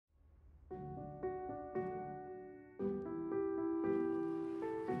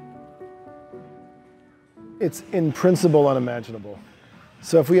It's in principle unimaginable.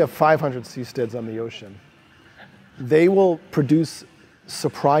 So if we have 500 seasteads on the ocean, they will produce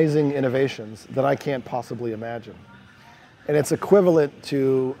surprising innovations that I can't possibly imagine. And it's equivalent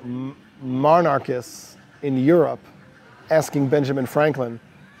to monarchists in Europe asking Benjamin Franklin,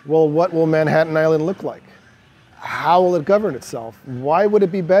 well, what will Manhattan Island look like? How will it govern itself? Why would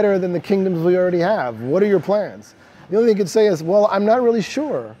it be better than the kingdoms we already have? What are your plans? The only thing he could say is, well, I'm not really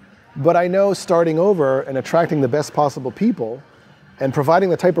sure, but I know starting over and attracting the best possible people and providing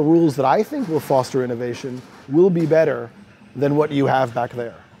the type of rules that I think will foster innovation will be better than what you have back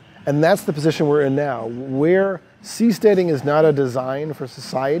there. And that's the position we're in now, where seasteading is not a design for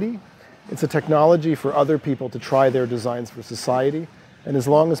society, it's a technology for other people to try their designs for society. And as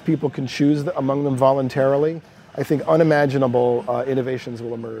long as people can choose among them voluntarily, I think unimaginable innovations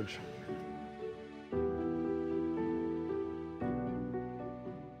will emerge.